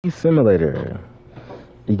Simulator.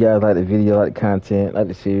 You guys like the video, like the content, like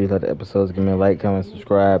the series, like the episodes, give me a like, comment,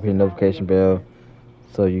 subscribe, hit the notification bell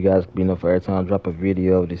so you guys can be notified every time I drop a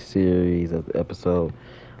video of this series of the episode.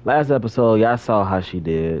 Last episode, y'all saw how she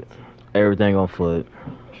did. Everything on foot.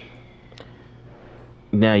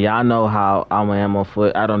 Now y'all know how I am on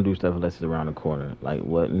foot. I don't do stuff unless it's around the corner. Like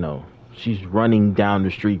what? No. She's running down the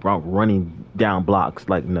street, running down blocks.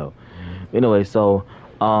 Like no. Anyway, so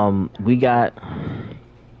we got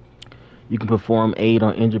you can perform aid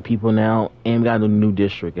on injured people now, and we got a new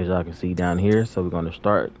district as y'all can see down here. So we're gonna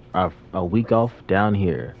start a week off down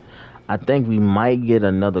here. I think we might get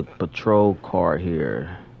another patrol car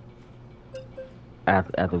here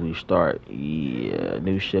after we start. Yeah,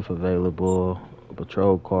 new shift available.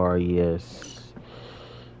 Patrol car, yes.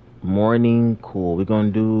 Morning, cool. We're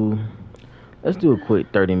gonna do. Let's do a quick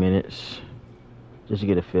 30 minutes just to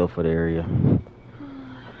get a feel for the area.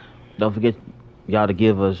 Don't forget y'all to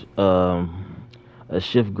give us a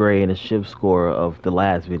shift grade and a shift score of the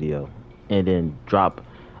last video, and then drop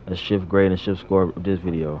a shift grade and shift score of this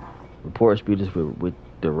video. Report speed with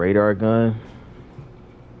the radar gun.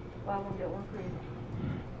 Buy one, get one free.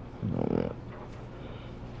 No.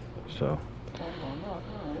 So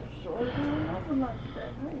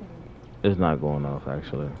it's not going off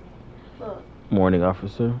actually. Look. Morning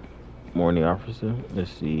officer. Morning officer.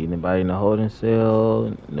 Let's see. Anybody in the holding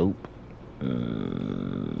cell? Nope.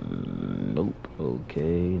 Nope. Okay.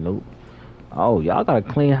 Nope. Oh, y'all got a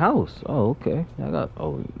clean house. Oh, okay. Y'all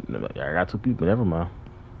got two people. Never mind.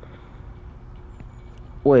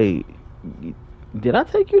 Wait. Did I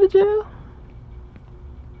take you to jail?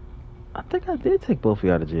 I think I did take both of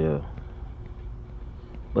y'all to jail.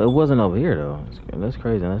 But it wasn't over here though. That's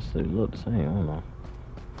crazy. It looked the same. I don't know.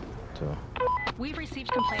 So. We've received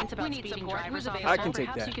complaints about speeding drivers. I can take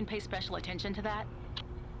Perhaps that. you can pay special attention to that.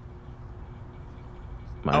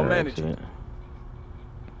 I'll manage it.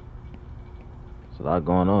 There's a lot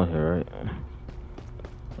going on here, right?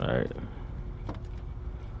 Alright.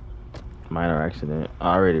 Minor accident.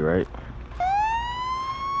 Already, right?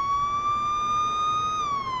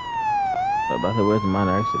 About to where's the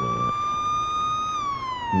minor accident at?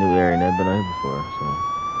 New area, never been on here before, so.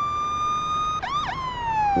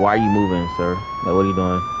 Why are you moving, sir? Like, what are you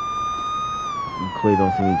doing? You clearly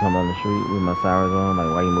don't see me coming down the street with my sirens on. Like,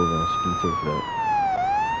 why are you moving? Should be ticked for that.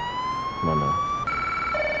 Come on now.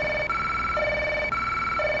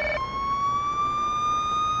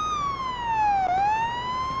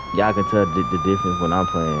 Y'all can tell the difference when I'm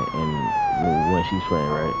playing and when she's playing,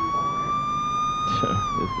 right?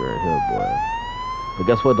 This girl here, boy. But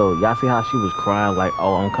guess what though? Y'all see how she was crying like,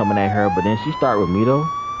 oh, I'm coming at her, but then she started with me though.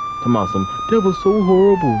 Come on, that was so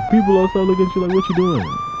horrible. People outside looking at you like, what you doing?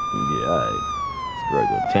 Yeah, alright. This girl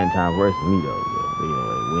go 10 times worse than me though. But you know,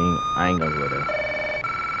 like, I ain't gonna go there.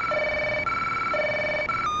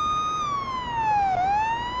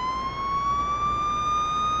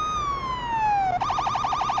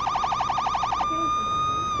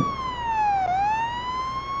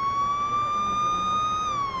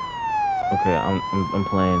 Okay, I'm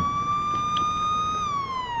playing.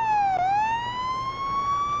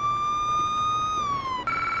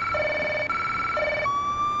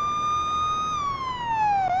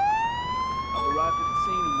 I've arrived at the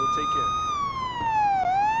scene and we'll take care of it.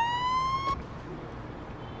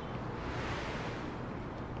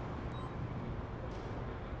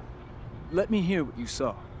 Let me hear what you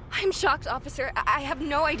saw. I'm shocked, officer. I have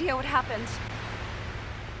no idea what happened.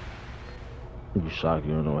 You shocked?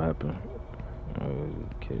 You don't know what happened?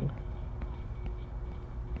 Okay.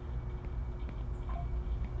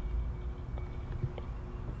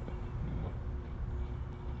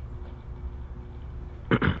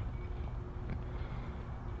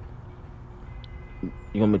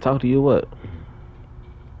 You want me to talk to you or what?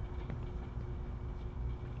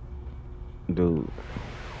 Dude,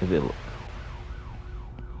 it's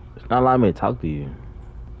not allowing me to talk to you.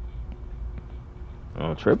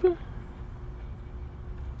 I'm tripping?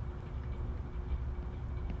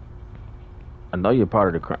 I know you're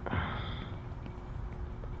part of the crime.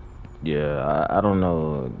 Yeah, I don't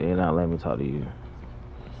know. They're not letting me talk to you.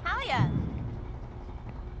 Talia!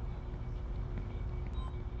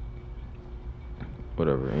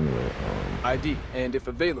 Whatever, anyway. ID, and if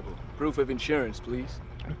available, proof of insurance, please.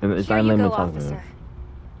 And it's Here not you letting go, me talk to officer.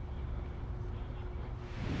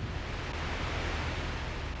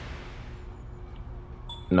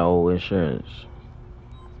 you. No insurance.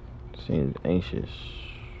 Seems anxious.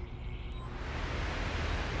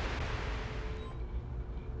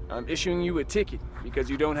 I'm issuing you a ticket because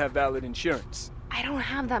you don't have valid insurance. I don't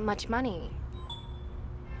have that much money.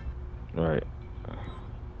 Right.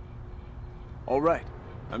 All right.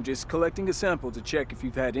 I'm just collecting a sample to check if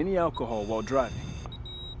you've had any alcohol while driving.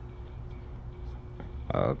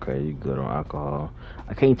 Okay, you good on alcohol.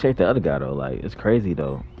 I can't check the other guy though. Like, it's crazy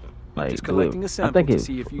though. I'm Like, just collecting a I sample think to it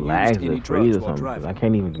see if you lags used any or freeze drugs or while something because I driving.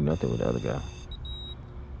 can't even do nothing with the other guy.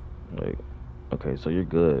 Like, okay, so you're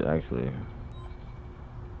good actually.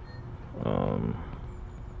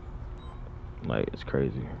 Like it's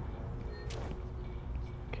crazy.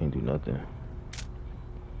 Can't do nothing.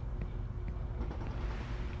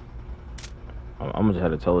 I'm gonna just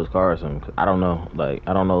have to tow his car or something. 'Cause I don't know. Like,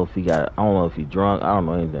 I don't know if he got. I don't know if he drunk. I don't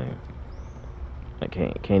know anything. I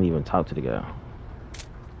can't even talk to the guy.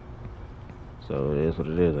 So it is what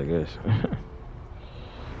it is, I guess.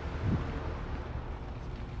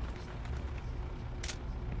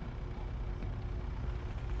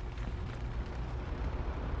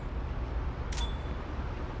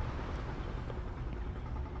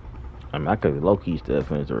 I mean, I could low-key still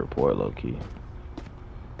finish the report, low-key.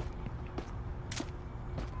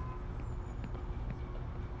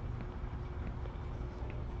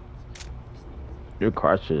 Your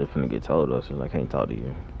car should finna get towed though, since I can't talk to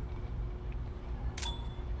you.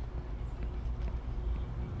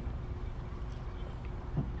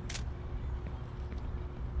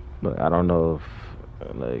 But I don't know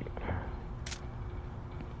if, like,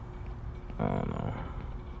 I don't know.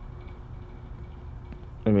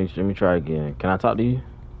 Let me try again. Can I talk to you?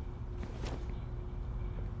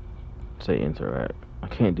 Say interact. I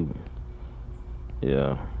can't do.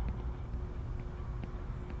 Yeah.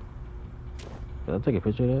 Did I take a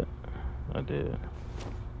picture of that? I did.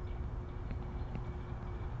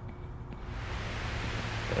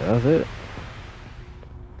 Yeah, that's it.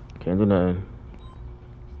 Can't do nothing.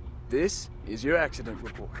 This is your accident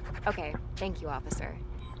report. Okay, thank you, officer.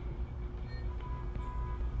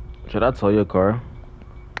 Should I tow your car?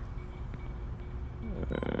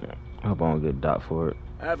 I hope I don't get docked for it.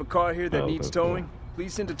 I have a car here that Oh, needs okay, cool. towing.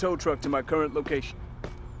 Please send a tow truck to my current location.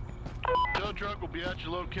 Tow truck will be at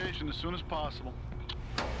your location as soon as possible.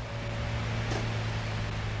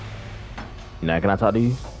 Now, can I talk to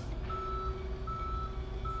you?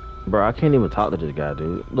 Bro, I can't even talk to this guy,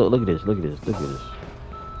 dude. Look at this, look at this, look at this.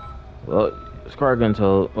 Well, this car gun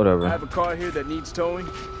towed, whatever. I have a car here that needs towing.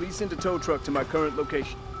 Please send a tow truck to my current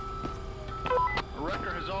location. A wrecker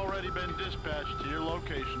has already been dispatched to your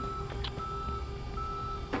location.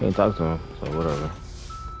 Can't talk to him, so whatever.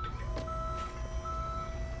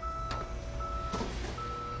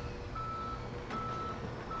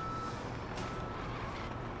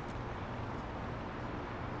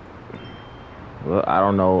 Well, I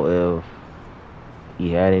don't know if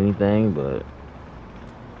he had anything, but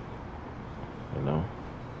you know,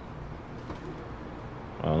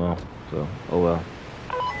 I don't know. So, oh well.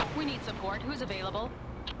 We need support. Who's available?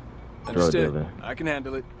 Understood. dealer. I can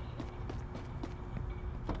handle it.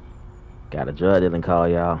 Got a drug dealing call,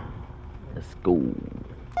 y'all. Let's go.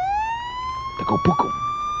 Let's go, book 'em.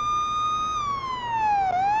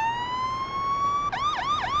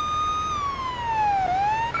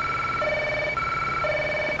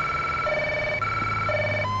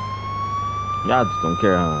 Y'all just don't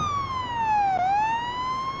care, huh?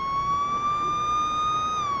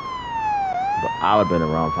 But I would've been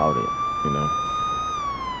around without it, you know.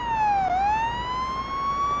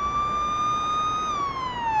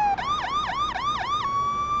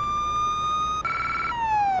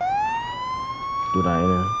 Do not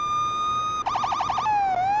enter.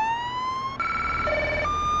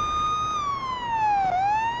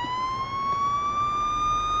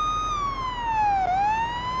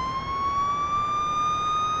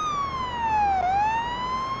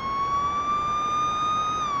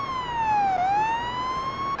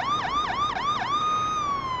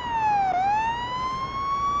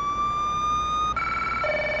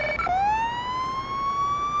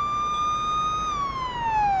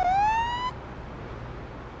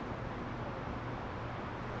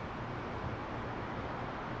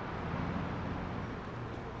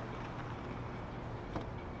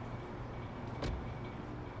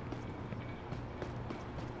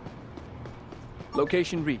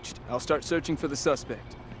 Location reached. I'll start searching for the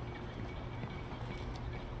suspect.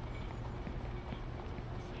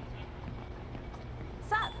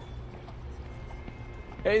 Sup?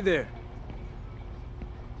 Hey there.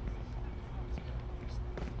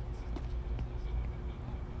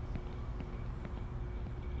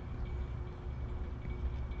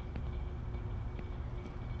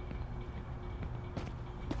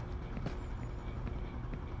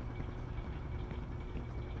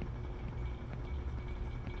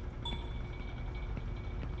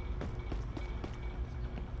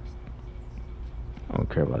 I don't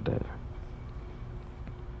care about that.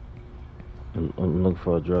 Let I'm looking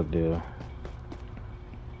for a drug deal.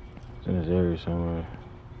 It's in this area somewhere.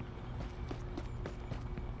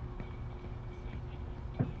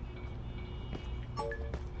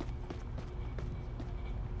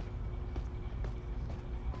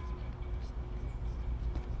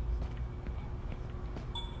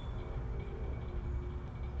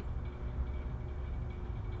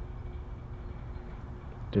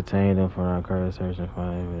 Detained him for narcotics search and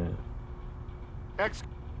find evidence.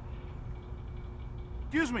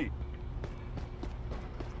 Excuse me.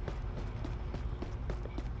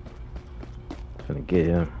 Finna get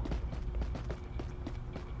him.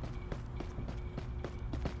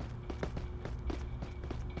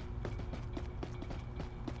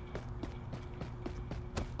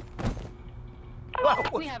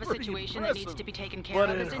 We have a situation that needs to be taken care But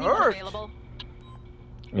of. it Is anyone hurt. available?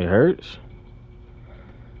 It hurts.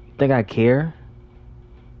 Think I care?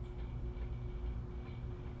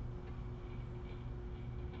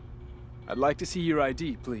 I'd like to see your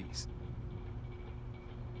ID, please.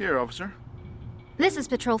 Here, officer. This is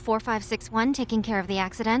Patrol 4561 taking care of the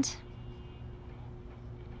accident.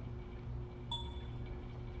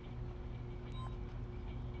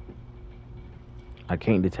 I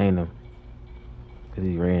can't detain him because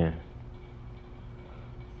he ran.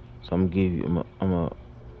 So I'm gonna give you. I'm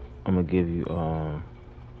gonna give you for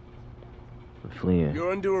fleeing.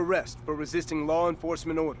 You're under arrest for resisting law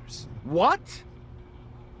enforcement orders. What?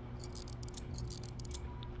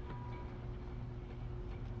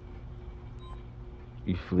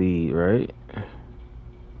 You flee, right?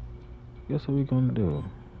 Guess what we gonna do?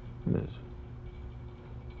 This.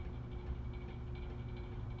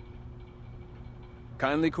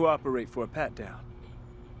 Kindly cooperate for a pat-down.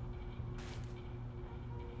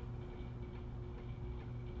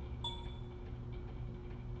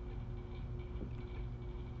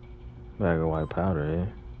 Bag of white powder,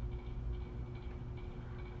 eh?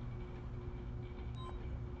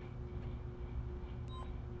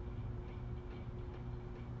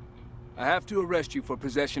 I have to arrest you for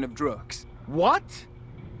possession of drugs. What?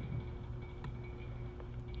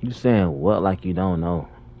 You saying what like you don't know?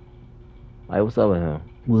 Like, what's up with him?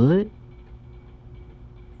 What?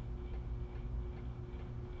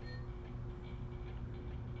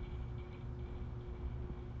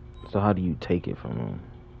 So how do you take it from him?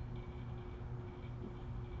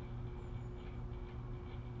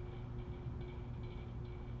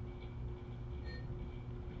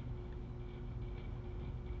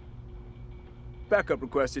 Backup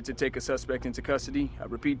requested to take a suspect into custody. I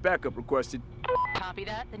repeat, backup requested. Copy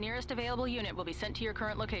that. The nearest available unit will be sent to your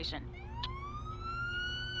current location.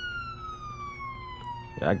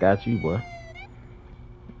 Yeah, I got you, boy.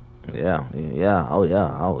 Yeah. Oh yeah.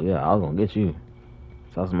 I was gonna get you.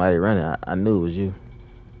 Saw somebody running. I knew it was you.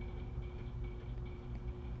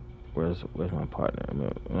 Where's my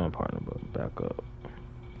partner? My partner, but back up.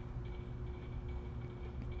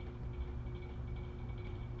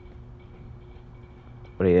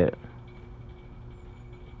 Where they at?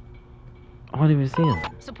 I don't even see him.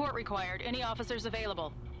 Support required. Any officers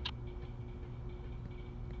available?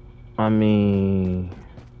 I mean,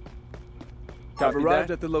 I've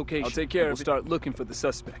arrived at the location. I'll take care of it. We'll start looking for the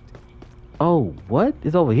suspect. oh, what?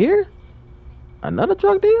 It's over here? Another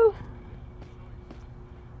drug deal?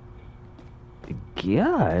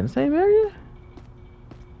 Yeah, in the same area?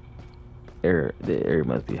 The area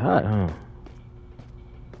must be hot, huh?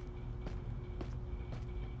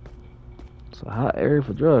 It's a hot area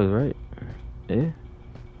for drugs, right? Yeah.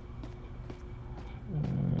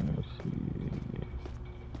 Let's see.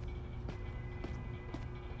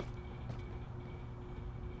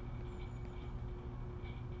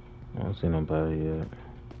 I don't see nobody yet.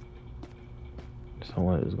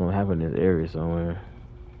 Someone is gonna happen in this area somewhere.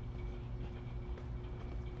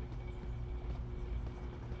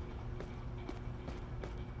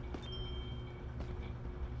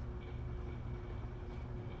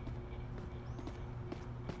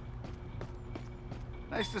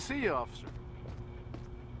 Nice to see you, officer.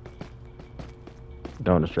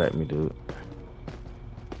 Don't distract me, dude.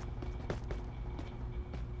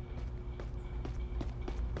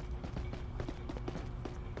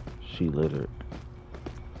 She littered.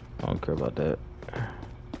 I don't care about that.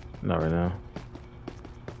 Not right now.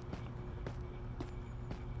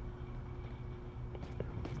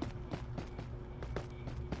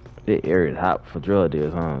 The area is hot for drug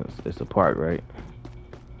deals, huh? It's a park, right?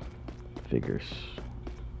 Figures.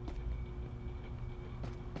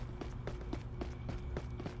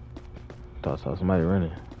 Thought I saw somebody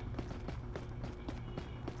running.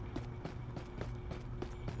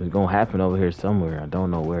 It's gonna happen over here somewhere. I don't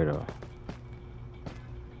know where though.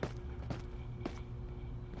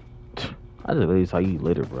 I I just really saw you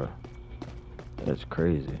later, bro. That's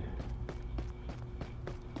crazy.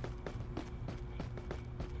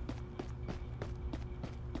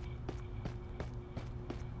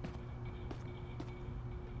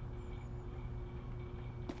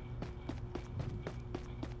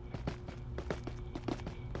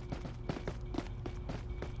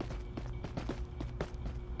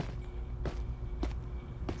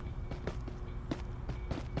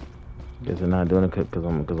 Guess they're not doing it because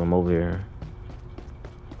I'm over here.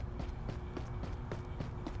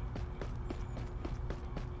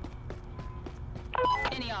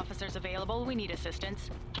 Any officers available? We need assistance.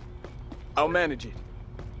 I'll manage it.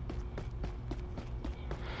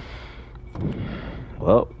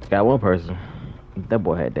 Well, got one person. That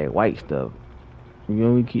boy had that white stuff. You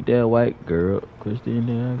know we keep that white girl, Christian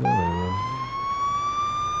there.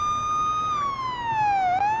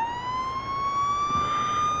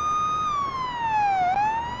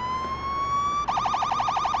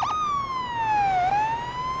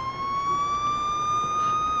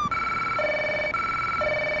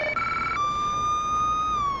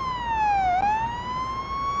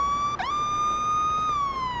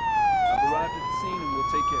 I've arrived at the scene and we'll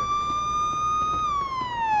take care of it.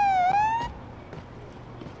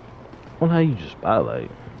 I wonder how you just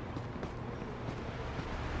spotlight.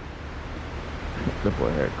 That boy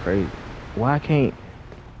had crazy. Why I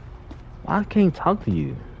can't talk to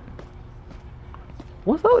you?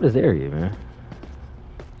 What's up with this area, man?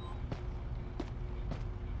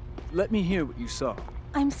 Let me hear what you saw.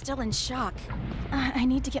 I'm still in shock. I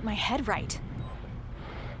need to get my head right.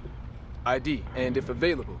 ID, and if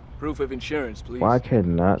available, proof of insurance, please. Why can't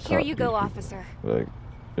not talk Here you to go, people? officer. Like,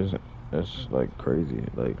 that's like crazy.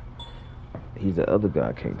 Like, he's the other guy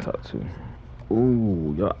I can't talk to.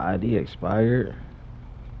 Ooh, your ID expired.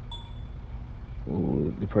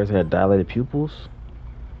 Ooh, the person had dilated pupils.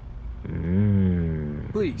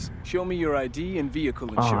 Please, show me your ID and vehicle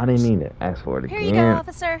Oh, insurance. I didn't mean to ask for it Here again. you go,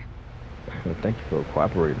 officer. Well, thank you for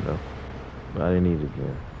cooperating, though. But I didn't need it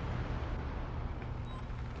again.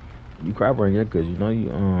 You cooperating, yeah, because you know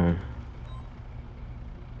you,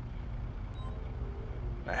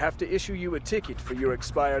 I have to issue you a ticket for your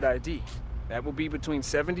expired ID. That will be between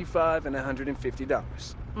 $75 and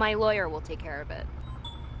 $150. My lawyer will take care of it.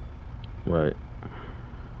 right.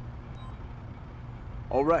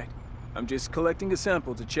 All right. I'm just collecting a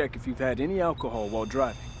sample to check if you've had any alcohol while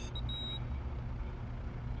driving.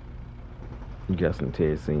 You got some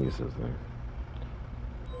Ted Senior system.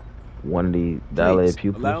 One of the dilated Please,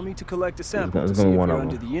 pupils. allow me to collect a sample it's to see gonna be if one you're of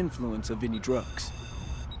under them. the influence of any drugs.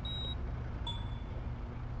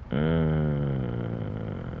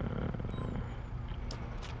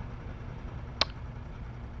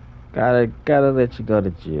 Gotta let you go to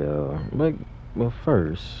jail. But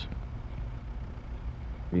first,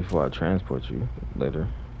 before I transport you later,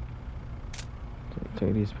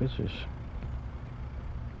 take these pictures.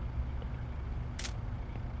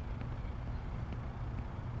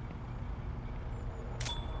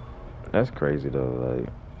 That's crazy though, like.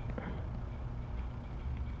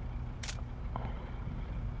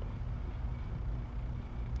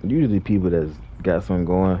 Usually people that's got something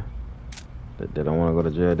going that don't want to go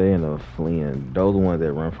to jail, they end up fleeing. Those are the ones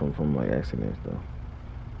that run from like accidents though.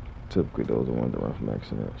 Typically those are the ones that run from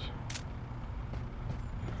accidents.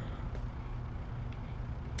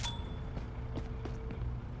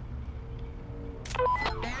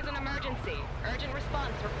 There's an emergency. Urgent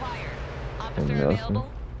response required. And Officer Nelson? available?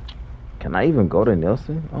 Can I even go to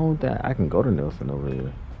Nelson? I don't think I can go to Nelson over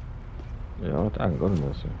here. Yeah, I don't think I can go to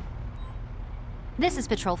Nelson. This is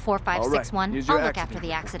Patrol 4561. here's your I'll look after accident the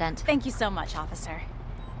report. accident. Thank you so much, officer.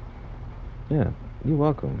 Yeah, you're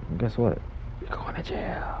welcome. And guess what? You're going to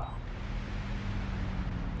jail.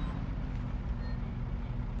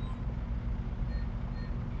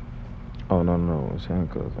 Oh, no, it's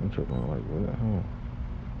handcuffs. I'm tripping. Like, what the hell?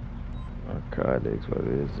 Narcotics, what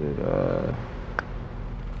is it?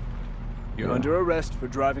 You're Yeah. under arrest for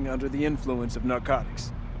driving under the influence of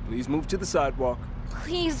narcotics. Please move to the sidewalk.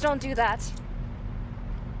 Please don't do that.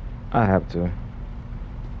 I have to.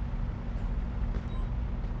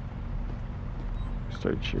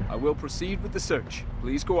 Search you. I will proceed with the search.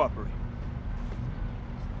 Please cooperate.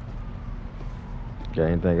 Got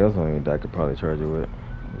anything else on you that I could probably charge you with?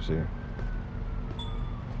 Let's see.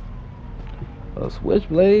 A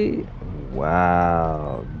switchblade?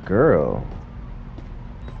 Wow, girl.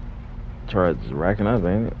 Charge racking up,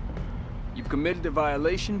 ain't it? You've committed a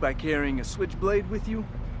violation by carrying a switchblade with you.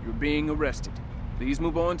 You're being arrested. Please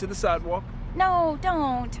move on to the sidewalk. No,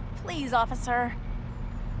 don't. Please, officer.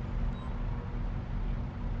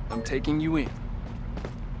 I'm taking you in.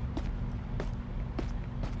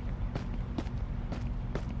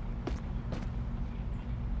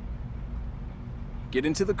 Get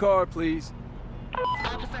into the car, please.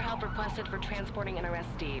 Officer help requested for transporting an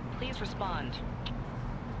arrestee. Please respond.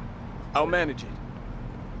 I'll manage it.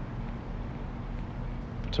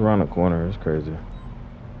 It's around the corner. It's crazy.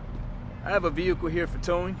 I have a vehicle here for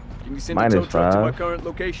towing. Can you send Minus a tow truck to my 5. current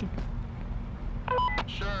location?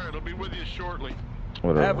 Sure, it'll be with you shortly.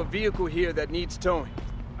 Whatever. I have a vehicle here that needs towing.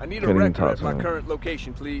 I need a Couldn't even record talk at to my him. current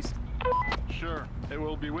location, please. Sure, it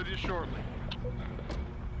will be with you shortly.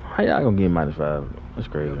 How y'all gonna get -5? That's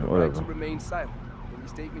You crazy. have the right Whatever. to remain silent. Any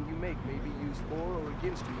statement you make may be used for or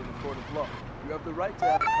against you in a court of law. You have the right to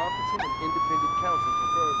have a competent and independent counsel,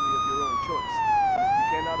 preferably of your own choice. And if you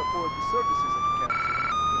cannot afford the services of a counsel,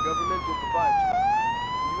 the government will provide you.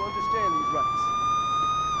 Do you understand these rights?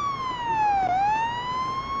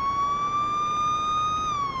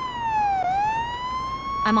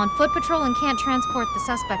 I'm on foot patrol and can't transport the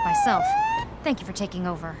suspect myself. Thank you for taking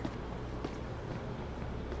over.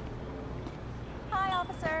 Hi,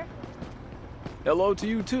 officer. Hello to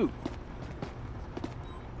you, too.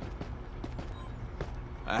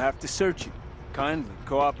 I have to search you. Kindly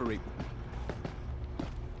cooperate with me.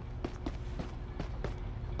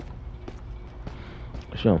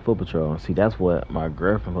 She on foot patrol. See, that's what my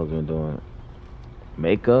girlfriend supposed to been doing.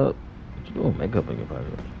 Makeup? What you doing makeup in your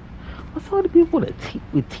pocket? What's all the people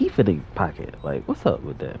with teeth in their pocket? Like, what's up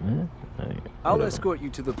with that, man? Like, I'll whatever. escort you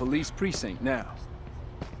to the police precinct now.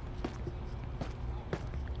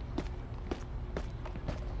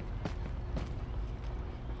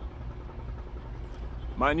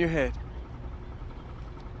 Mind your head.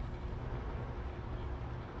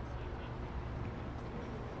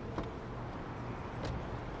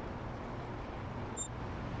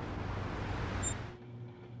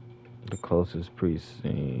 The closest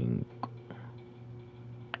precinct.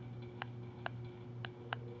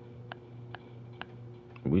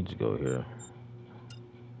 We just go here.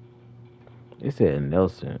 It said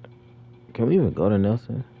Nelson. Can we even go to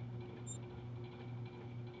Nelson?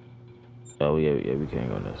 Oh yeah, we can't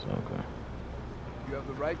go to Nelson. Okay. You have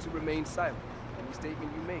the right to remain silent. Any statement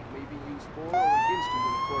you make may be used for or against you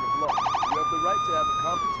in a court of law. You have the right to have a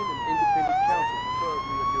competent and independent counsel,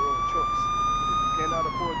 preferably of your own choice. And if you cannot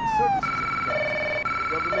afford the services of the counsel, the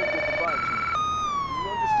government will provide you. Do you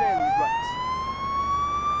understand these rights?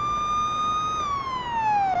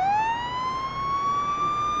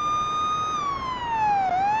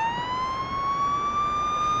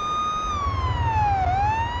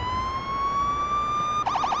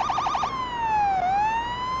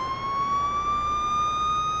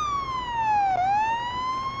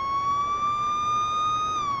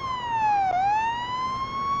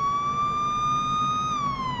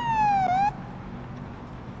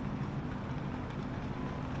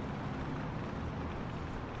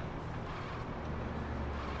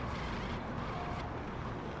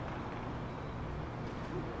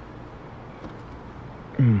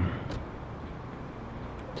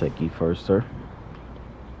 Take you first, sir.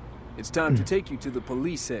 It's time to take you to the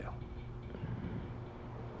police cell.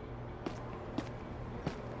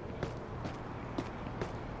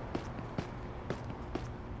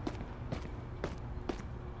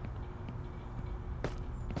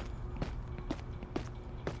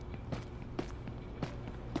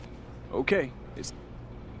 Okay, it's...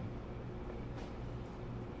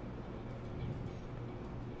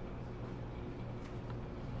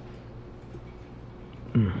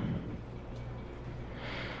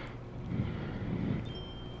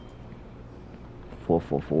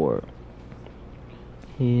 Four.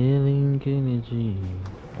 Healing energy.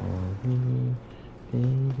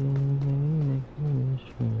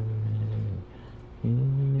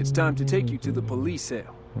 It's time to take you to the police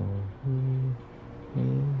cell.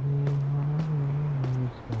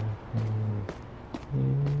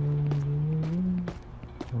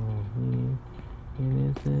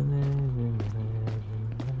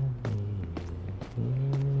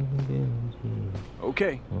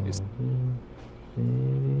 Okay, it's...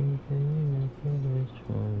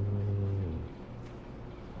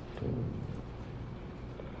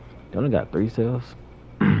 They only got 3 cells.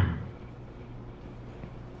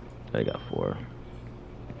 They got 4.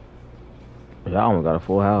 Y'all almost got a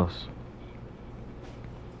full house.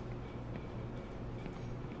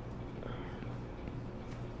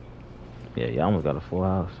 Yeah, y'all almost got a full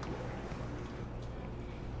house.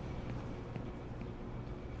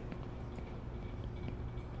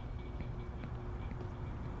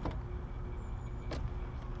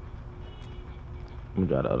 I'm gonna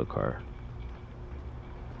drive the other car.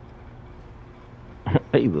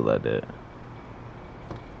 How you look like that?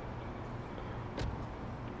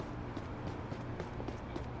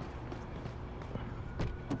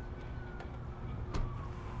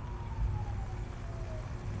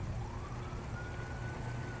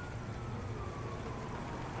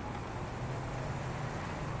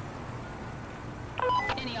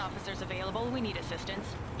 officers available? We need assistance.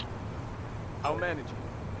 I'll manage it.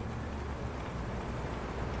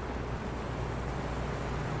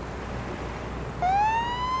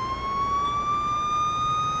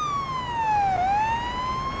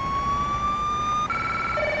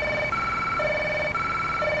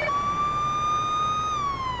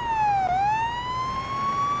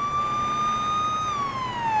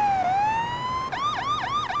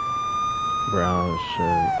 Brown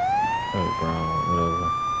shirt, brown, whatever.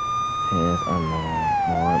 Hands unknown.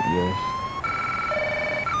 Armed, yes.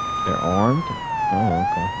 They're armed? Oh,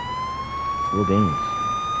 okay. Blue beans.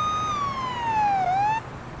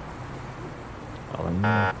 All I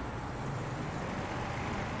know.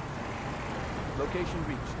 Location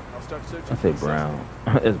reached. I'll start searching. I say brown.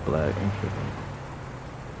 It's black. I'm tripping.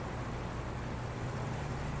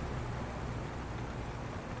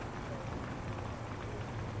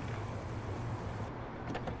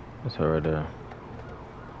 That's her right there.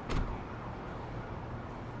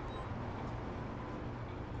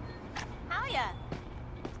 Hiya.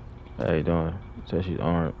 How you doing? Says she's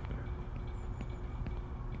armed.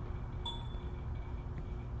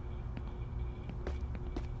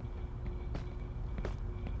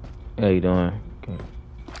 How you doing? Okay.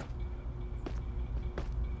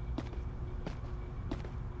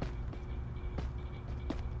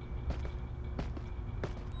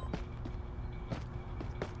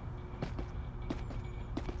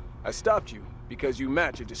 I stopped you because you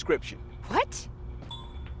match a description. What?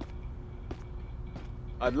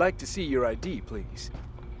 I'd like to see your ID, please.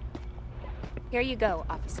 Here you go,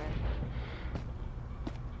 officer.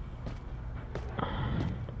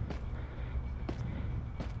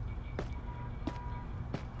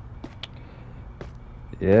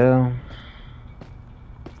 Yeah.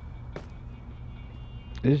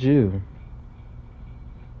 It's you.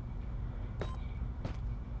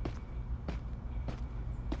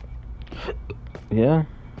 Yeah.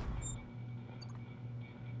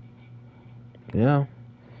 Yeah.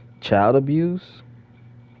 Child abuse?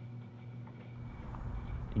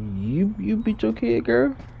 You beat your kid,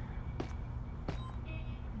 girl?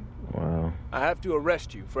 Wow. I have to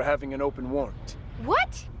arrest you for having an open warrant.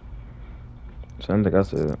 What? Sounds like I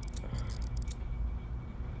said.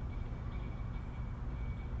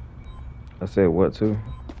 I said what too?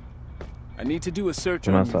 I need to do a search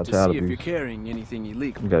When I on saw you to child see if you're abuse. carrying anything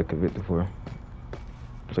illegal. You got convicted for.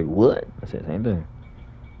 It's like what? I said same thing.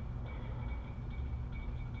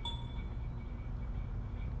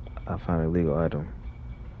 I found a legal item.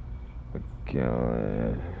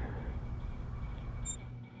 Okay.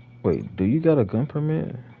 Wait, do you got a gun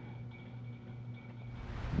permit?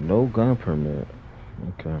 No gun permit.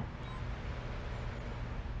 Okay.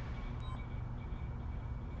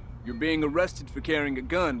 You're being arrested for carrying a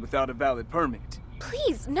gun without a valid permit.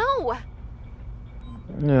 Please, no!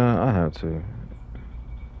 Yeah, I have to.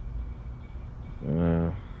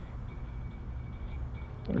 Yeah.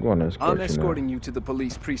 I'm going to escort I'm you escorting now. you to the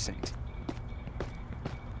police precinct.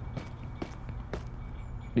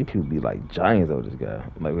 These people be like giants over this guy.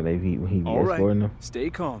 Like when he be All right, escorting them. stay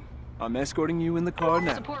calm. I'm escorting you in the car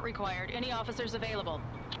now. Support required. Any officers available?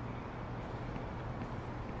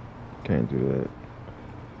 Can't do that.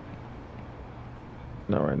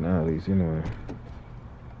 Not right now, at least, anyway.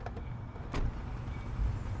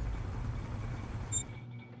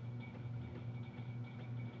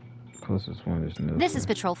 Closest one is no. This is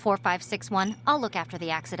Patrol 4561. I'll look after the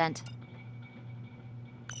accident.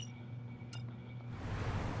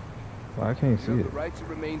 Well, I can't see You it. have the right to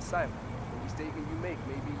remain silent. Any statement you make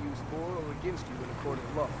may be used for or against you in a court of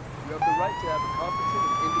law. You have the right to have a competent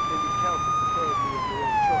and independent counsel, preferably of your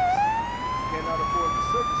own choice. If you cannot afford the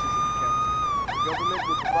services of the counsel, the government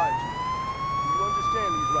will provide you. Do you understand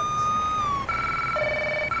these rights?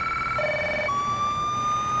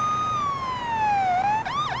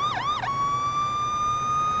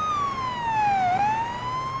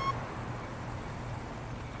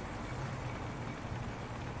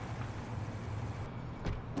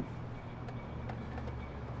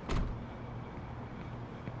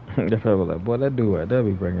 They're probably like, boy, that dude right there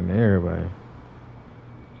be bringing everybody.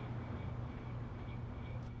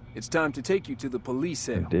 It's time to take you to the police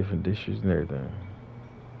cell. And different dishes and everything.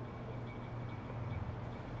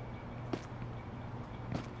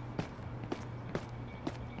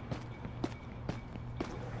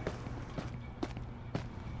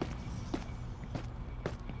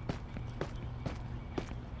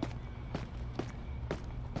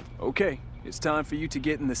 Okay, it's time for you to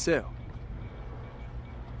get in the cell.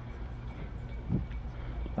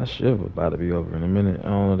 I should be about to be over in a minute. I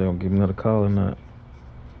don't know if they're gonna give me another call or not.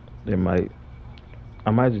 They might. I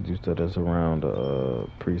might just do stuff that's around the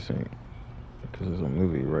precinct. Cause there's a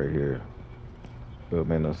movie right here. It would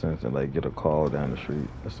make no sense to like get a call down the street.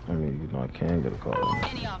 I mean, you know, I can get a call.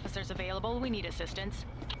 Any officers available? We need assistance.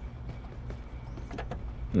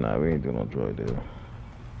 Nah, we ain't doing no drug deal.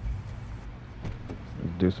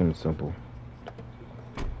 Let's do something simple.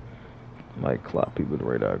 Like clock people with a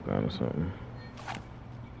radar gun or something.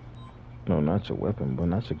 No, not your weapon, but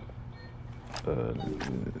not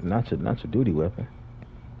your duty weapon.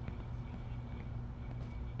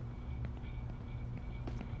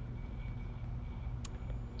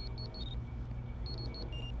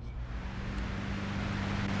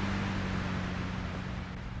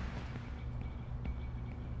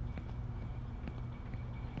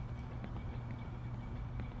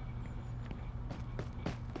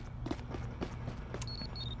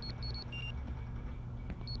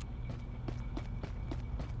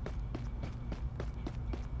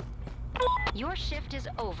 Your shift is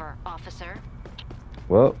over, officer.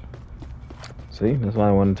 Well, see, that's why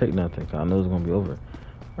I wanted to take nothing. 'Cause I knew it was gonna be over.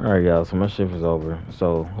 All right, y'all. So my shift is over.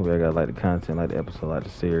 So hope y'all guys like the content, like the episode, like the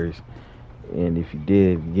series. And if you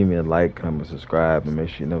did, give me a like, comment, subscribe, and make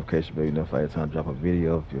sure your notification bell notify every time I drop a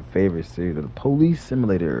video of your favorite series of the Police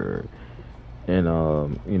Simulator. And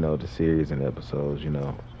you know, the series and the episodes. You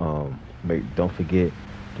know, don't forget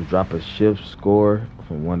to drop a shift score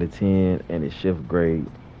from 1 to 10 and a shift grade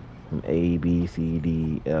from A, B, C,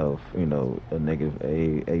 D, F. You know, a negative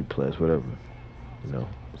A plus, whatever. You know.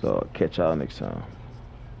 So I'll catch y'all next time.